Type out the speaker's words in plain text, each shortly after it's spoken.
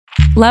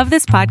Love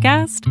this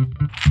podcast?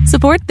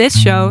 Support this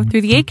show through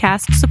the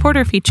Acast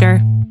supporter feature.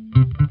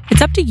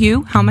 It's up to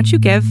you how much you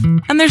give,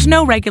 and there's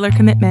no regular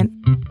commitment.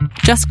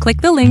 Just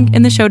click the link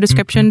in the show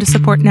description to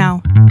support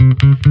now.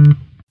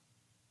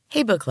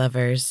 Hey, book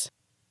lovers.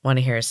 Want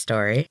to hear a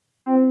story?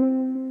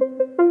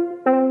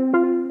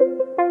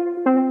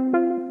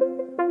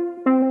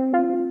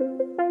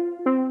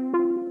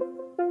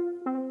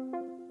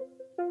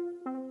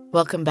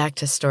 Welcome back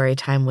to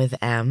Storytime with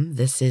Em.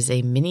 This is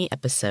a mini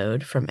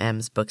episode from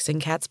Em's Books and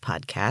Cats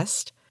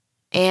podcast,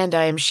 and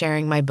I am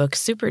sharing my book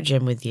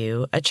SuperGym with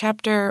you, a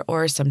chapter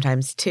or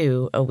sometimes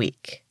two a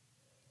week.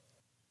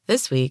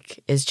 This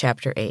week is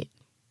Chapter 8.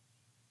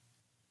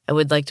 I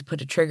would like to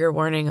put a trigger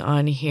warning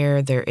on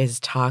here. There is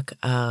talk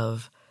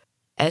of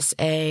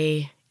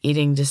SA,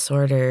 eating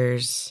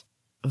disorders,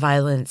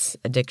 violence,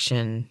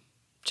 addiction.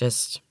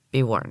 Just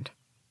be warned.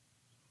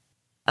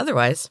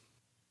 Otherwise,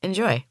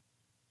 enjoy.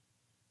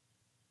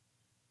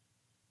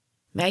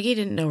 Maggie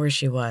didn't know where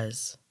she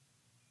was.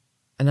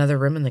 Another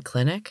room in the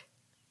clinic?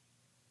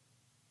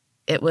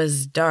 It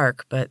was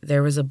dark, but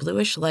there was a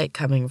bluish light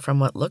coming from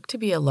what looked to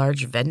be a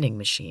large vending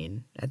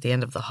machine at the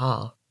end of the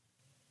hall.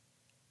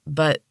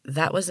 But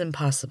that was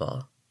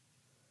impossible.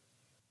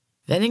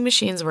 Vending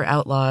machines were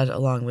outlawed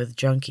along with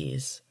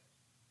junkies.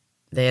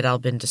 They had all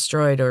been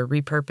destroyed or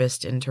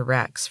repurposed into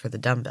racks for the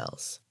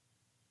dumbbells.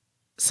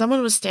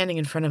 Someone was standing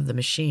in front of the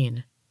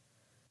machine.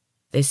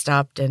 They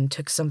stopped and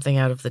took something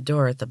out of the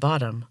door at the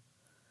bottom.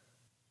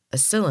 A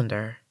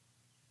cylinder.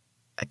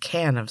 A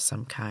can of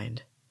some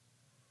kind.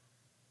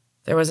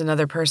 There was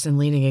another person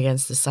leaning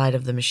against the side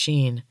of the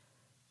machine,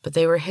 but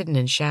they were hidden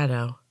in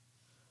shadow.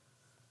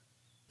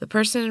 The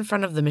person in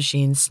front of the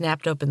machine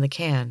snapped open the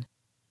can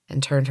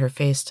and turned her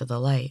face to the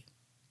light.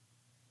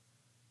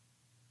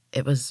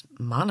 It was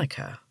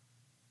Monica.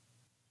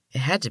 It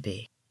had to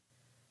be.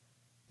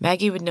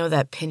 Maggie would know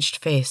that pinched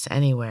face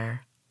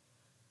anywhere.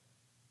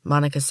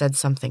 Monica said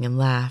something and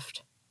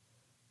laughed.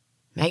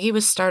 Maggie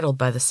was startled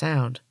by the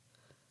sound.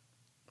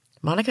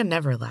 Monica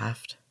never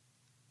laughed.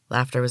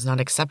 Laughter was not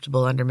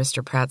acceptable under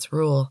Mr. Pratt's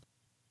rule,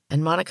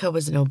 and Monica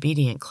was an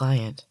obedient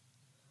client.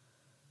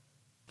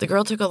 The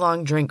girl took a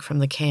long drink from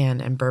the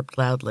can and burped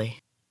loudly.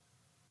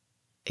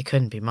 It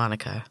couldn't be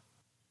Monica,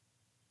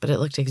 but it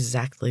looked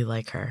exactly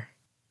like her.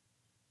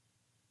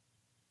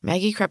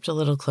 Maggie crept a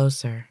little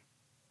closer.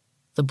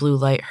 The blue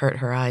light hurt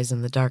her eyes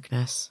in the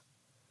darkness.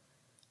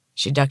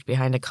 She ducked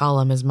behind a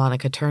column as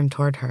Monica turned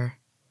toward her.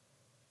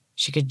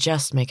 She could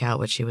just make out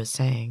what she was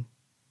saying.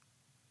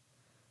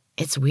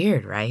 It's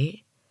weird,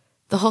 right?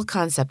 The whole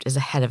concept is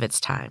ahead of its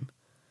time.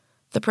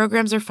 The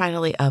programs are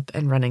finally up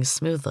and running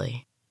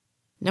smoothly.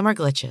 No more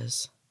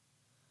glitches.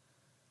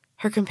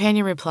 Her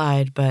companion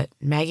replied, but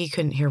Maggie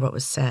couldn't hear what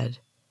was said.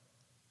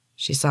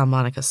 She saw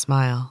Monica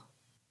smile.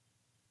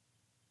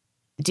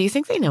 Do you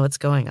think they know what's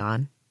going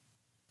on?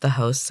 The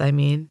hosts, I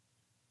mean.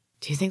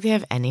 Do you think they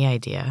have any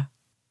idea?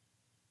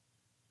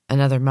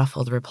 Another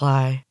muffled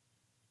reply.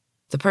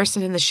 The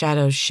person in the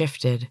shadows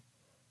shifted,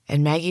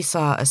 and Maggie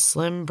saw a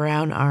slim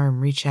brown arm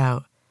reach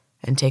out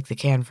and take the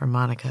can from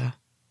Monica.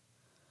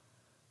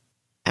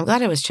 I'm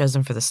glad I was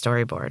chosen for the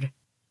storyboard.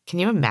 Can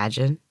you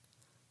imagine?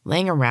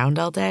 Laying around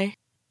all day?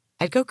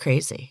 I'd go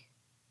crazy.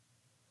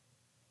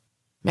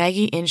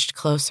 Maggie inched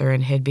closer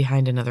and hid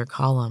behind another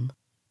column.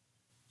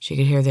 She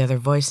could hear the other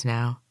voice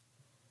now.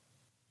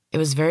 It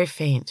was very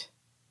faint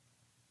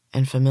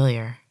and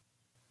familiar.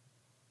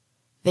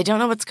 They don't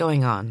know what's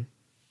going on.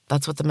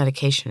 That's what the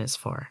medication is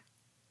for.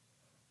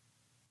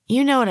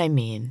 You know what I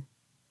mean.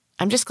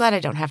 I'm just glad I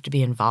don't have to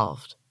be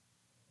involved.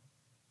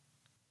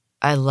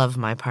 I love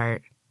my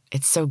part.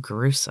 It's so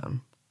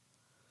gruesome.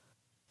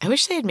 I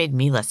wish they had made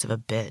me less of a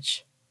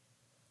bitch.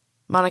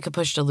 Monica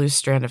pushed a loose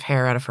strand of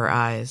hair out of her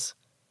eyes.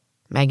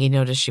 Maggie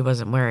noticed she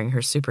wasn't wearing her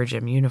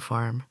SuperGym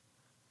uniform.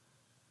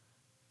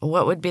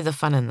 What would be the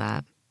fun in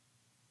that?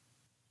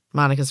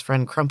 Monica's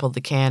friend crumpled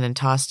the can and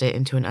tossed it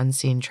into an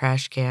unseen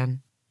trash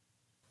can.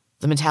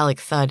 The metallic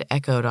thud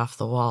echoed off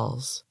the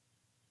walls.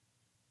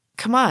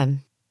 Come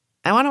on,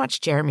 I want to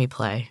watch Jeremy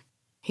play.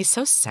 He's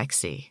so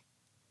sexy.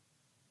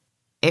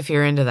 If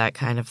you're into that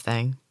kind of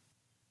thing.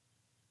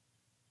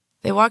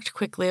 They walked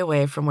quickly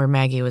away from where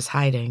Maggie was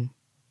hiding.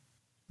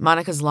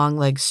 Monica's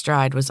long-legged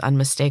stride was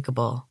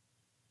unmistakable,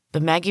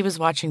 but Maggie was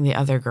watching the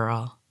other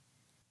girl.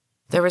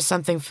 There was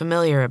something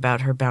familiar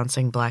about her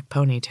bouncing black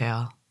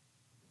ponytail.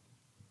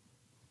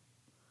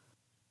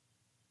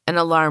 An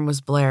alarm was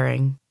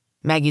blaring.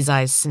 Maggie's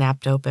eyes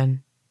snapped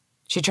open.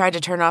 She tried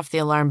to turn off the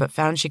alarm but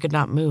found she could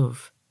not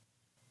move.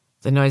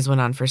 The noise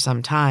went on for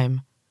some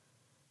time.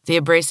 The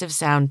abrasive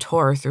sound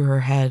tore through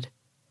her head.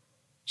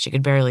 She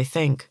could barely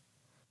think.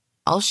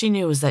 All she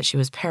knew was that she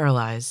was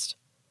paralyzed.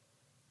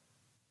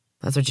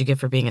 That's what you get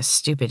for being a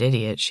stupid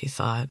idiot, she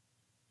thought.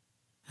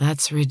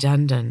 That's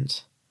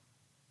redundant.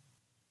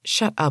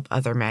 Shut up,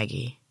 other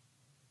Maggie.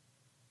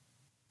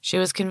 She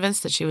was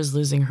convinced that she was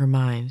losing her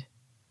mind.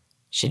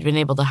 She'd been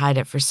able to hide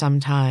it for some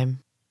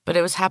time, but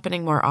it was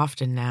happening more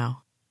often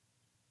now.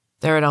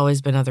 There had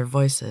always been other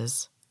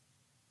voices,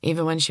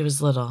 even when she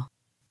was little.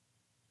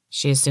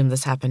 She assumed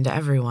this happened to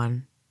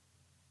everyone.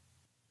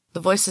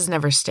 The voices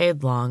never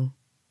stayed long,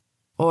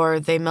 or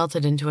they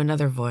melted into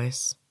another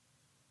voice.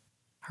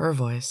 Her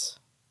voice.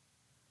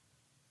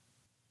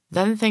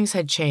 Then things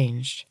had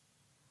changed.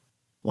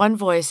 One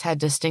voice had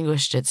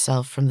distinguished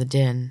itself from the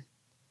din.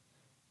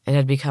 It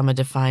had become a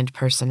defined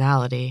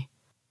personality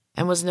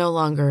and was no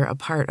longer a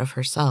part of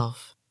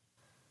herself.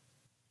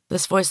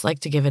 This voice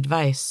liked to give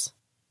advice.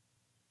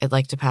 It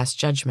liked to pass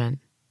judgment.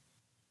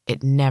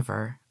 It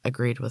never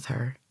agreed with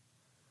her.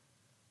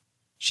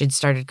 She'd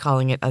started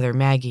calling it Other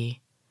Maggie,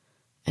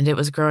 and it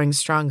was growing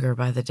stronger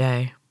by the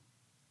day.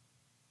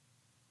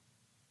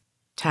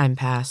 Time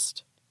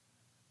passed.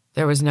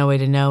 There was no way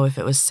to know if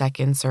it was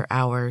seconds or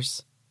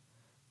hours.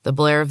 The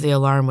blare of the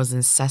alarm was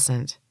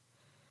incessant.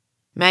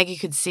 Maggie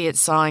could see it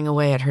sawing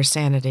away at her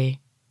sanity.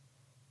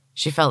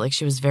 She felt like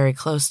she was very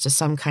close to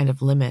some kind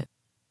of limit.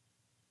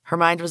 Her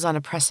mind was on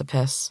a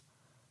precipice,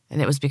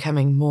 and it was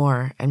becoming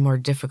more and more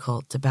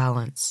difficult to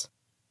balance.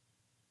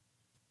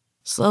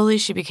 Slowly,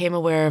 she became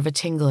aware of a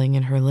tingling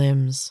in her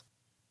limbs.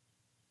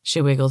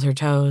 She wiggled her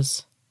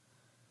toes.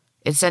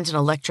 It sent an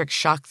electric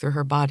shock through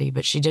her body,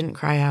 but she didn't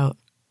cry out.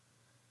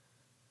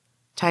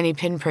 Tiny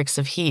pinpricks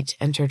of heat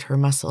entered her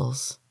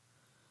muscles.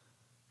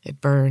 It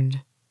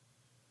burned.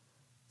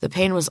 The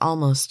pain was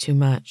almost too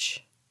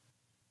much.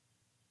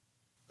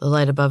 The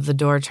light above the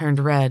door turned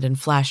red and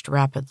flashed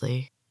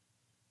rapidly.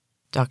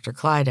 Dr.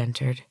 Clyde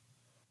entered.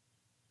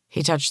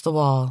 He touched the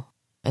wall,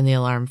 and the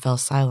alarm fell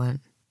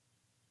silent.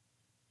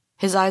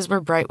 His eyes were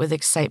bright with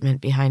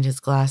excitement behind his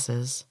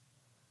glasses.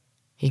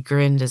 He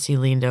grinned as he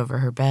leaned over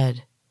her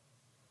bed.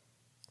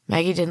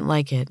 Maggie didn't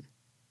like it.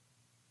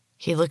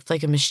 He looked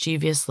like a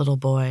mischievous little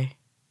boy.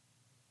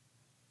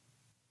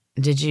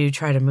 "Did you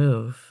try to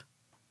move?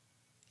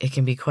 It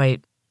can be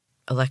quite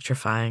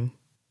electrifying."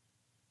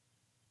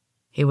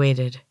 He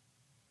waited.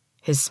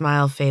 His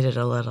smile faded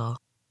a little,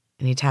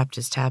 and he tapped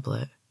his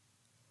tablet.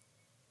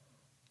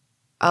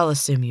 "I'll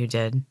assume you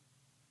did.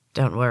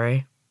 Don't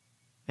worry.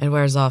 It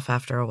wears off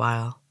after a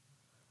while.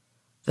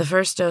 The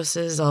first dose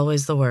is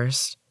always the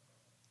worst.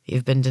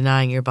 You've been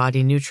denying your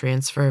body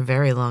nutrients for a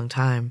very long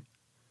time.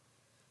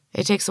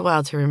 It takes a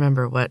while to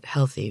remember what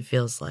healthy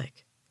feels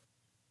like."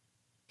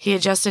 He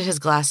adjusted his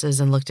glasses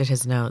and looked at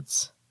his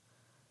notes.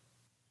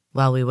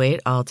 "While we wait,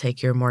 I'll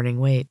take your morning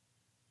weight.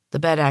 The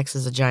bed acts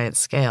as a giant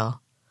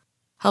scale.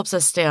 Helps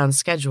us stay on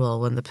schedule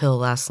when the pill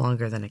lasts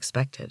longer than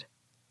expected.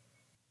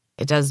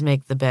 It does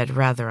make the bed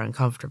rather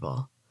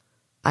uncomfortable.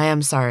 I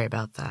am sorry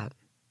about that."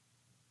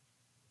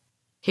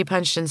 He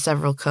punched in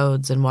several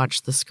codes and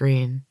watched the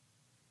screen.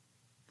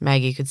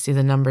 Maggie could see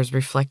the numbers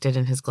reflected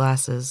in his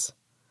glasses.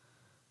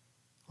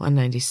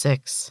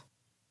 196.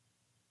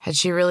 Had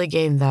she really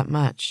gained that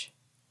much?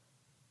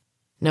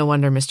 No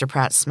wonder Mr.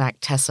 Pratt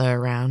smacked Tessa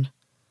around.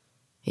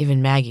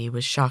 Even Maggie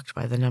was shocked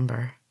by the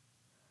number.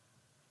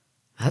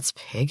 "That's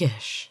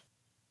piggish.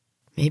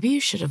 Maybe you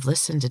should have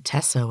listened to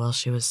Tessa while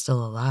she was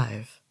still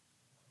alive."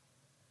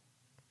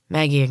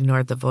 Maggie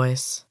ignored the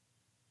voice.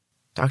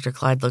 Dr.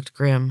 Clyde looked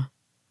grim.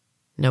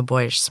 No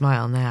boyish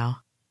smile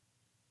now.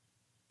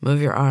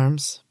 "Move your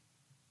arms."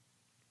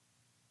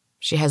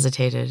 She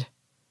hesitated.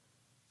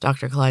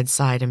 Dr. Clyde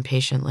sighed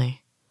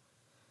impatiently.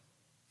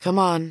 "Come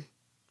on.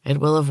 It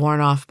will have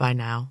worn off by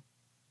now.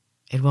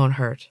 It won't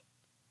hurt."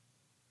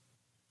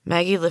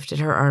 Maggie lifted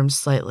her arms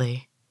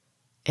slightly.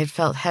 It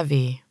felt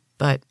heavy,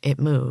 but it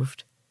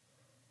moved.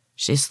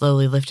 She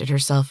slowly lifted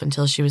herself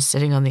until she was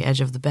sitting on the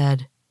edge of the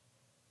bed.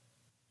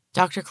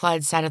 Dr.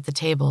 Clyde sat at the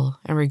table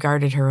and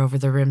regarded her over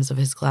the rims of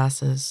his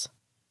glasses.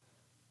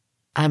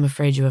 "I'm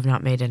afraid you have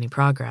not made any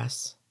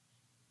progress."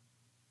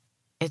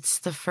 "It's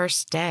the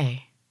first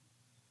day."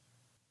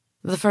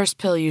 "The first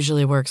pill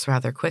usually works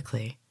rather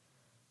quickly.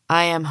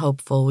 I am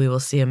hopeful we will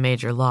see a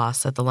major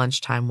loss at the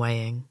lunchtime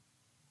weighing."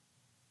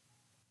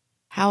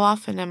 "How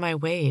often am I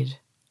weighed?"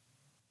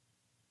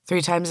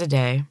 3 times a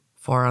day,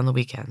 4 on the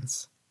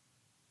weekends."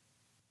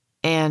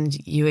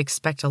 "And you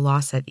expect a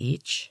loss at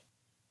each?"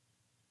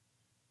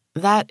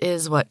 "That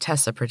is what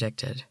Tessa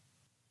predicted.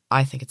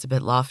 I think it's a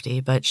bit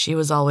lofty, but she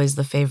was always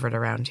the favorite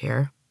around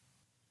here."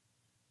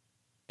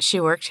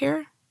 "She worked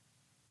here?"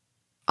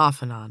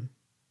 "Off and on."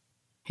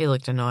 He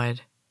looked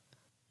annoyed.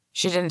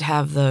 "She didn't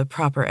have the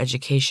proper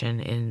education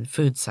in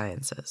food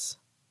sciences."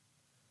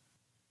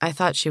 "I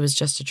thought she was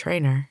just a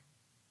trainer."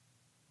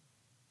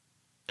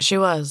 "She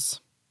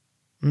was.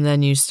 And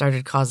then you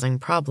started causing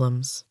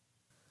problems.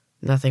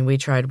 Nothing we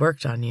tried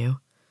worked on you.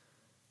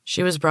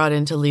 She was brought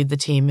in to lead the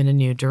team in a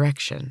new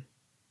direction.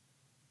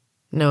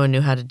 No one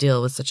knew how to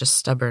deal with such a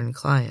stubborn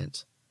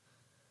client.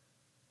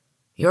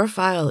 Your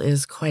file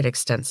is quite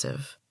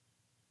extensive.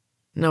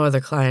 No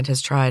other client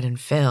has tried and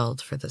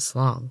failed for this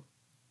long."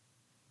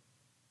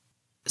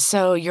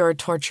 "So you're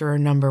torturer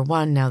number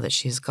 1 now that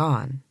she's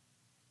gone.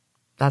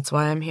 That's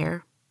why I'm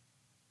here?"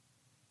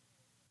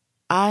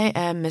 "I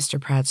am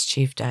Mr. Pratt's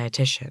chief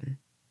dietitian.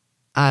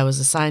 I was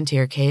assigned to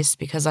your case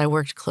because I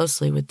worked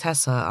closely with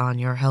Tessa on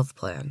your health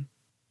plan."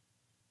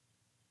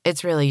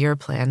 "It's really your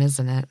plan,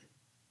 isn't it?"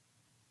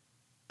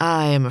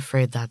 "I am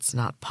afraid that's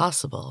not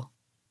possible.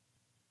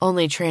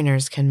 Only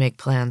trainers can make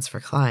plans for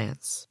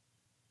clients,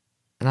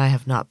 and I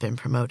have not been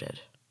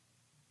promoted.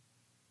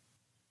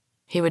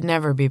 He would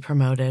never be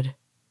promoted.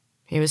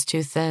 He was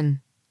too thin.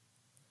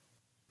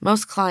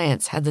 Most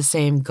clients had the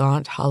same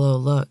gaunt, hollow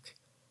look,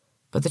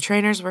 but the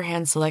trainers were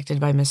hand-selected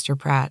by Mr.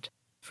 Pratt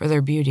for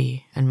their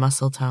beauty and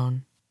muscle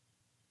tone.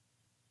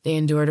 They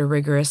endured a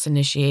rigorous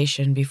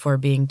initiation before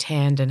being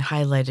tanned and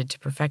highlighted to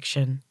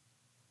perfection.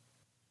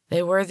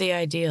 They were the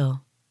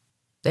ideal.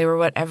 They were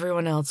what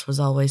everyone else was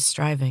always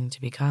striving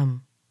to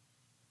become.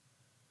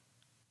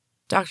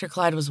 Dr.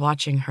 Clyde was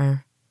watching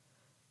her.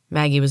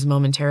 Maggie was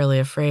momentarily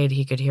afraid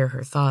he could hear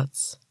her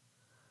thoughts.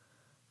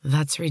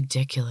 That's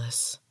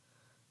ridiculous.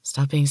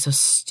 Stop being so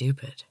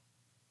stupid.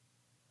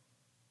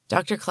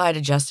 Dr. Clyde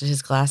adjusted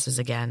his glasses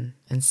again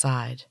and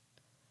sighed.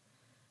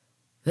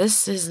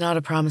 This is not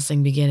a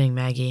promising beginning,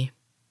 Maggie.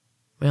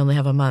 We only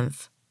have a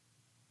month.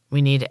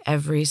 We need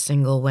every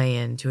single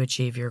weigh-in to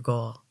achieve your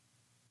goal.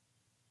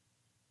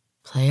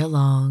 Play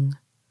along.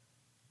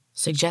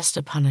 Suggest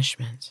a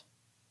punishment.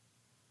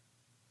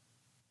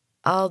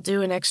 I'll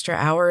do an extra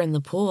hour in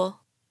the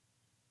pool.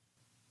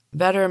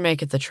 Better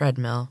make it the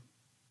treadmill.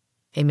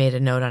 He made a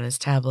note on his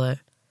tablet.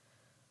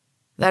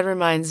 That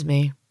reminds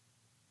me.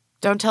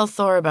 Don't tell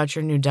Thor about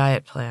your new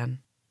diet plan.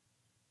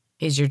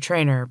 He's your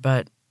trainer,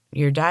 but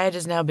your diet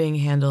is now being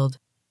handled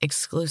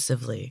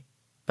exclusively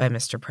by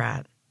Mr.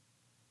 Pratt.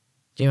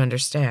 Do you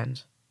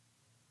understand?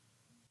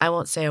 I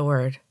won't say a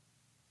word.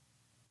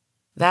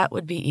 That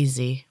would be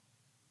easy.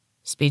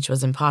 Speech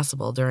was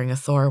impossible during a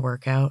Thor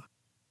workout.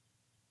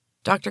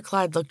 Dr.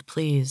 Clyde looked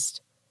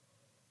pleased.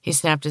 He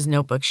snapped his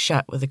notebook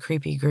shut with a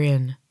creepy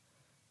grin.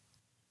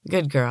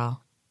 Good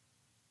girl.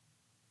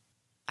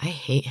 I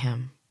hate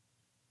him.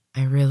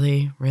 I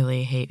really,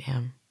 really hate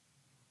him.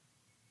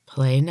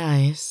 Play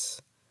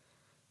nice.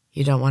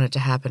 You don't want it to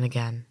happen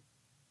again.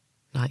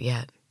 Not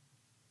yet.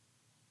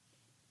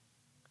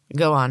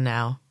 Go on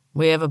now.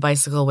 We have a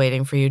bicycle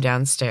waiting for you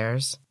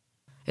downstairs.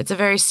 It's a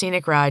very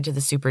scenic ride to the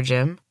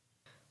SuperGym,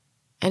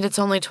 and it's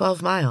only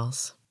 12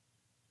 miles.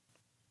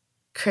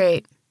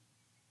 Great.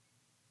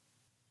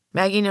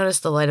 Maggie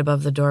noticed the light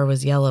above the door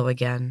was yellow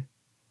again.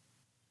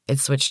 It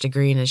switched to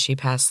green as she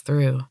passed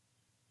through.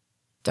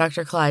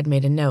 Dr. Clyde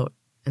made a note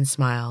and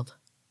smiled.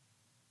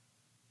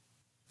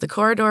 The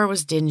corridor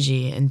was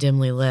dingy and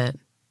dimly lit.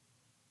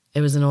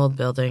 It was an old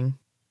building,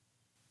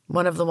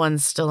 one of the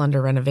ones still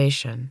under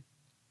renovation.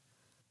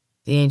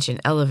 The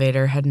ancient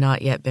elevator had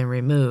not yet been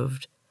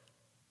removed,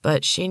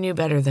 but she knew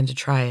better than to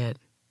try it.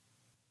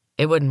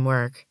 It wouldn't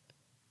work,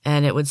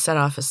 and it would set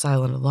off a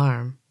silent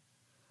alarm.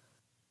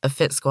 A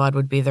fit squad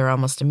would be there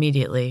almost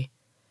immediately,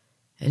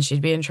 and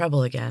she'd be in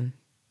trouble again.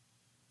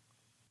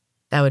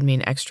 That would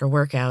mean extra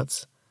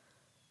workouts,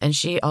 and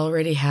she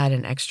already had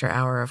an extra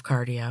hour of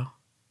cardio.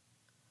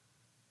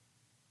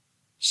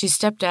 She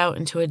stepped out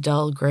into a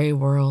dull gray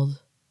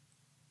world.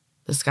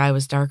 The sky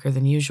was darker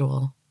than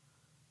usual.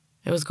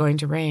 It was going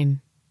to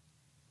rain.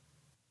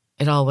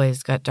 It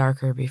always got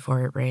darker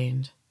before it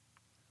rained.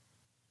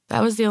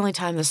 That was the only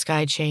time the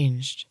sky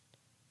changed.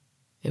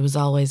 It was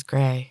always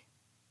gray.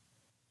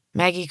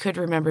 Maggie could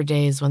remember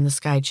days when the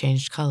sky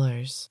changed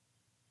colors.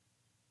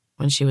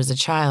 When she was a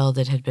child,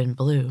 it had been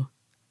blue.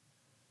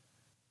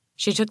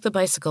 She took the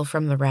bicycle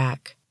from the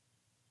rack.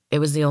 It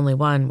was the only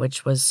one,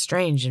 which was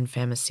strange in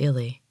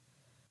Famicili.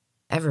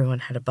 Everyone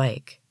had a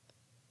bike.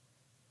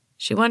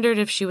 She wondered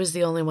if she was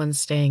the only one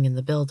staying in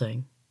the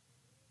building.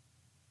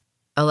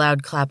 A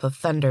loud clap of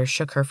thunder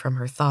shook her from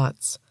her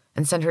thoughts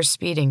and sent her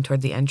speeding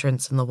toward the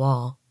entrance in the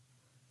wall.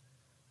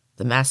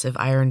 The massive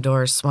iron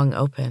doors swung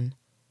open,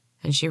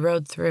 and she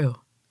rode through.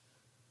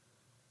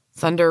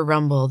 Thunder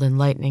rumbled and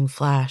lightning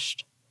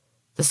flashed.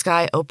 The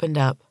sky opened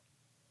up.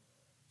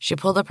 She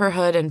pulled up her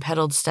hood and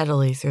pedaled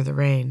steadily through the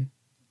rain.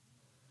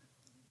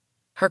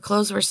 Her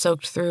clothes were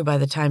soaked through by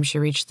the time she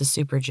reached the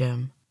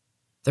SuperGym.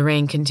 The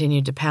rain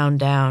continued to pound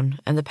down,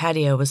 and the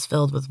patio was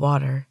filled with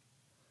water.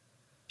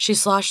 She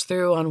sloshed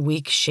through on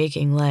weak,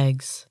 shaking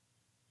legs.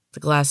 The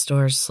glass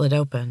doors slid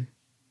open.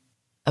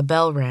 A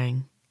bell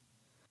rang.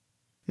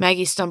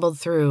 Maggie stumbled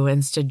through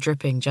and stood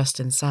dripping just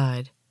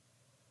inside.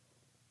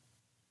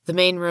 The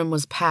main room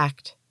was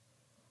packed.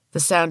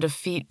 The sound of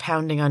feet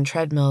pounding on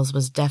treadmills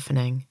was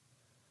deafening.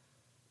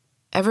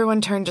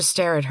 Everyone turned to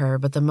stare at her,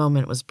 but the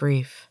moment was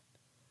brief.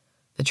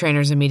 The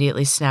trainers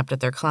immediately snapped at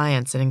their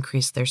clients and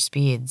increased their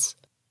speeds.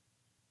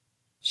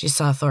 She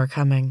saw Thor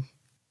coming.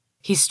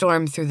 He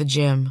stormed through the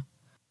gym.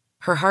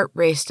 Her heart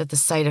raced at the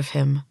sight of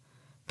him.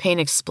 Pain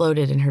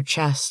exploded in her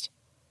chest.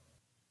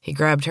 He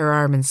grabbed her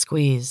arm and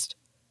squeezed.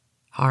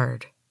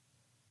 Hard.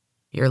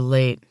 You're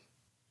late.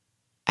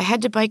 I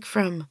had to bike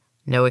from...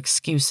 No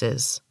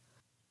excuses.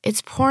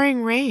 It's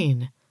pouring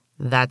rain.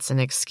 That's an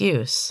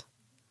excuse.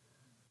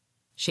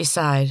 She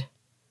sighed.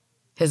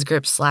 His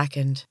grip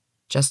slackened,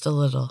 just a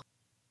little.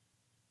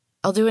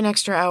 I'll do an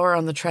extra hour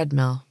on the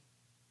treadmill.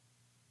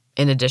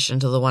 In addition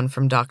to the one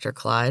from Dr.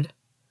 Clyde.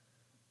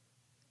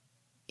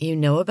 You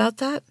know about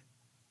that?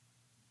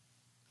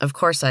 Of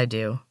course I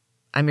do.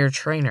 I'm your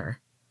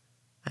trainer.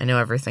 I know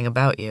everything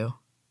about you.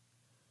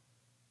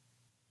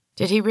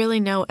 Did he really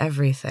know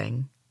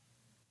everything?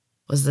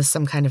 Was this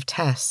some kind of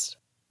test?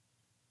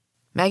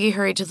 Maggie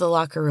hurried to the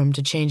locker room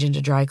to change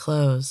into dry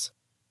clothes.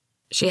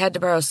 She had to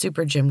borrow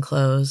SuperGym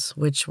clothes,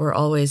 which were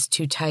always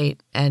too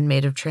tight and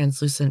made of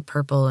translucent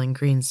purple and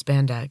green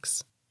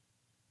spandex.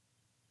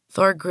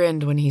 Thor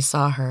grinned when he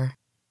saw her.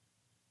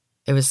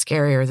 It was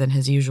scarier than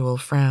his usual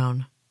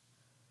frown.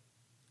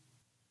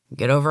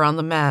 Get over on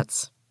the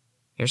mats.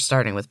 You're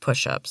starting with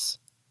push-ups.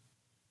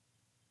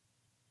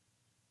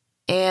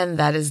 And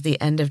that is the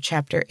end of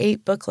Chapter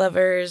 8, book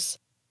lovers.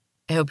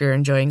 I hope you're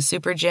enjoying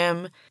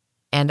SuperGym,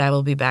 and I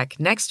will be back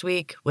next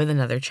week with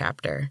another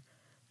chapter.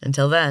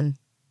 Until then,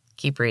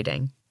 keep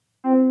reading.